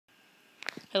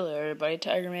Hello everybody,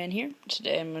 Tiger Man here.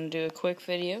 Today I'm going to do a quick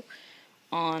video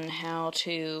on how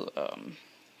to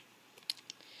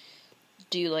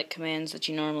do like commands that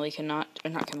you normally cannot, or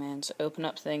not commands, open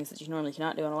up things that you normally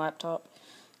cannot do on a laptop,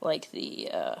 like the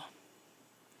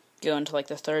go into like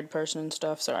the third person and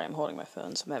stuff. Sorry, I'm holding my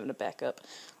phone, so I'm having to back up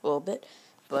a little bit.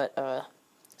 But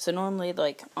so normally,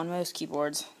 like on most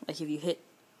keyboards, like if you hit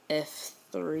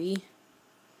F3,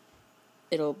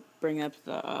 it'll bring up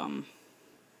the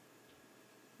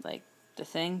like the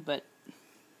thing, but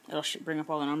it'll bring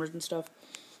up all the numbers and stuff.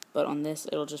 But on this,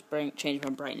 it'll just change my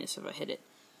brightness if I hit it.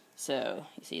 So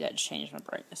you see that just changed my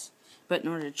brightness. But in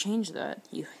order to change that,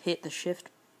 you hit the Shift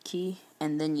key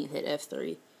and then you hit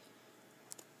F3,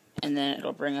 and then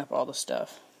it'll bring up all the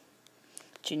stuff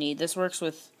that you need. This works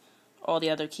with all the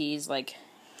other keys like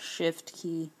Shift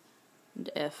key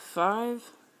and F5,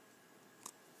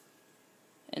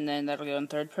 and then that'll go in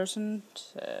third person.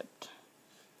 Except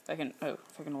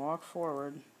if I can walk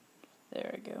forward,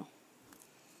 there I go.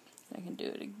 I can do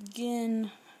it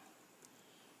again.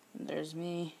 And there's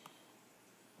me.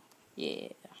 Yeah.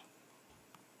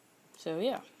 So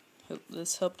yeah, hope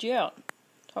this helped you out.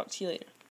 Talk to you later.